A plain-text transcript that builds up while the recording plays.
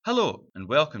Hello and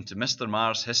welcome to Mr.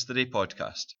 Marr's History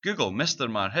Podcast. Google Mr.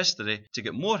 Marr History to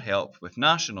get more help with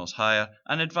Nationals Higher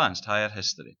and Advanced Higher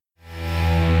History.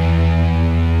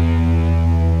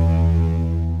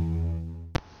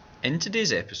 In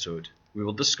today's episode, we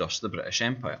will discuss the British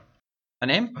Empire.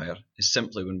 An empire is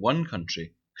simply when one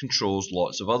country controls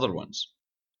lots of other ones.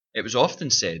 It was often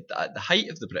said that at the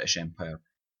height of the British Empire,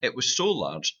 it was so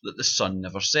large that the sun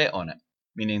never set on it,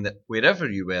 meaning that wherever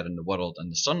you were in the world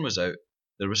and the sun was out,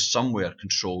 there was somewhere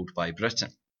controlled by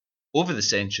Britain. Over the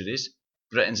centuries,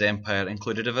 Britain's empire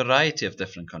included a variety of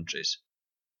different countries.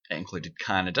 It included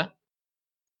Canada,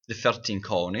 the 13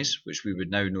 colonies, which we would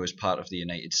now know as part of the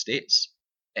United States.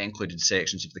 It included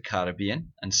sections of the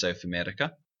Caribbean and South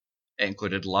America. It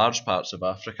included large parts of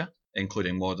Africa,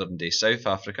 including modern-day South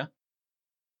Africa.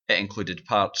 It included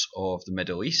parts of the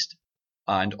Middle East,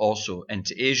 and also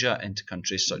into Asia, into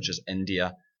countries such as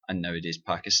India and nowadays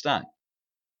Pakistan.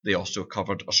 They also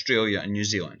covered Australia and New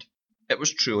Zealand. It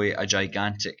was truly a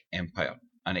gigantic empire,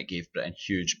 and it gave Britain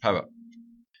huge power.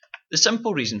 The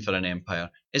simple reason for an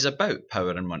empire is about power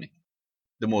and money.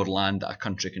 The more land that a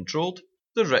country controlled,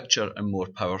 the richer and more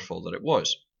powerful that it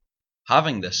was.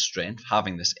 Having this strength,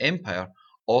 having this empire,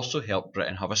 also helped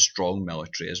Britain have a strong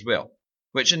military as well,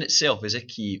 which in itself is a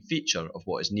key feature of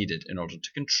what is needed in order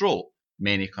to control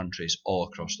many countries all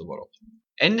across the world.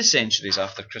 In the centuries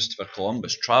after Christopher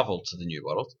Columbus travelled to the New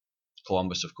World,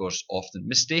 Columbus of course often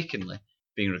mistakenly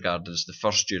being regarded as the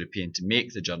first European to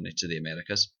make the journey to the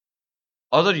Americas,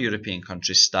 other European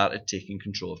countries started taking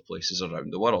control of places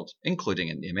around the world, including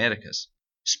in the Americas.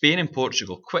 Spain and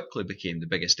Portugal quickly became the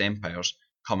biggest empires,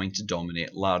 coming to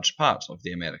dominate large parts of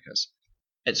the Americas.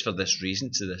 It's for this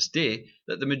reason to this day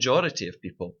that the majority of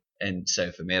people in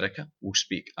South America will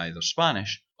speak either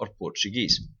Spanish or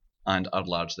Portuguese, and are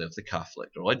largely of the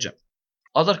Catholic religion.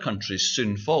 Other countries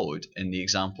soon followed in the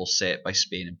example set by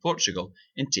Spain and Portugal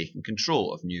in taking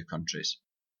control of new countries.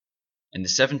 In the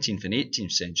 17th and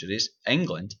 18th centuries,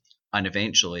 England, and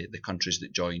eventually the countries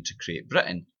that joined to create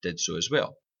Britain, did so as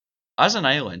well. As an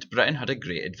island, Britain had a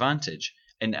great advantage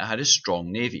in that it had a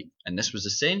strong navy, and this was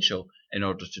essential in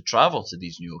order to travel to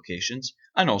these new locations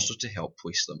and also to help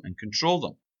police them and control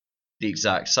them. The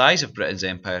exact size of Britain's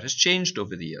empire has changed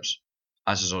over the years.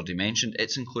 As is already mentioned,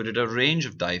 it's included a range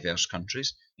of diverse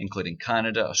countries, including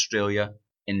Canada, Australia,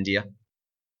 India,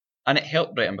 and it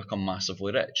helped Britain become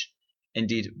massively rich.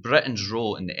 Indeed, Britain's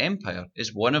role in the empire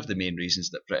is one of the main reasons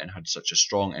that Britain had such a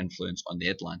strong influence on the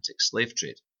Atlantic slave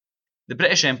trade. The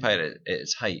British Empire at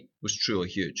its height was truly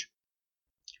huge.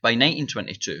 By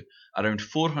 1922, around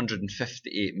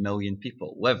 458 million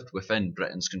people lived within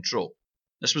Britain's control.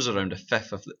 This was around a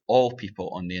fifth of all people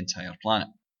on the entire planet.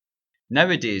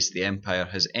 Nowadays, the empire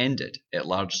has ended. It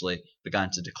largely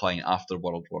began to decline after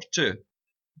World War II,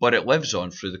 but it lives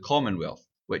on through the Commonwealth,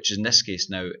 which in this case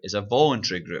now is a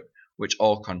voluntary group which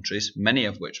all countries, many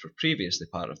of which were previously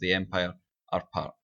part of the empire, are part